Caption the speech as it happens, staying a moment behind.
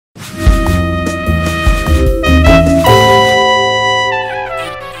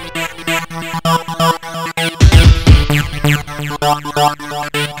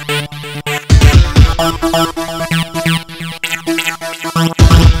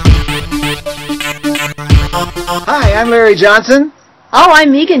I'm Larry Johnson. Oh,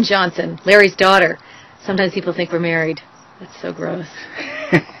 I'm Megan Johnson, Larry's daughter. Sometimes people think we're married. That's so gross.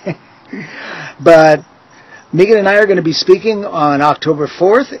 But Megan and I are going to be speaking on October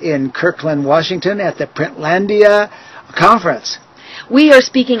 4th in Kirkland, Washington at the Printlandia conference. We are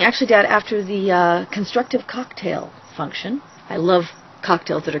speaking, actually, Dad, after the constructive cocktail function. I love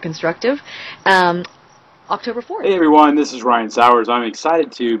cocktails that are constructive. October 4th. Hey everyone, this is Ryan Sowers. I'm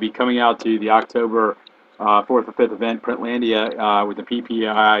excited to be coming out to the October 4th or 5th event, Printlandia, with the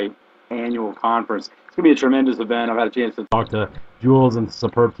PPI annual conference. It's going to be a tremendous event. I've had a chance to talk to Jules and the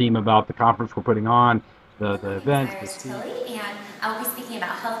superb team about the conference we're putting on, the events. Tilly, and I will be speaking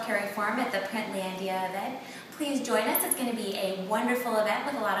about healthcare reform at the Printlandia event. Please join us. It's going to be a wonderful event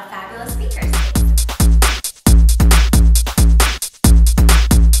with a lot of fabulous speakers.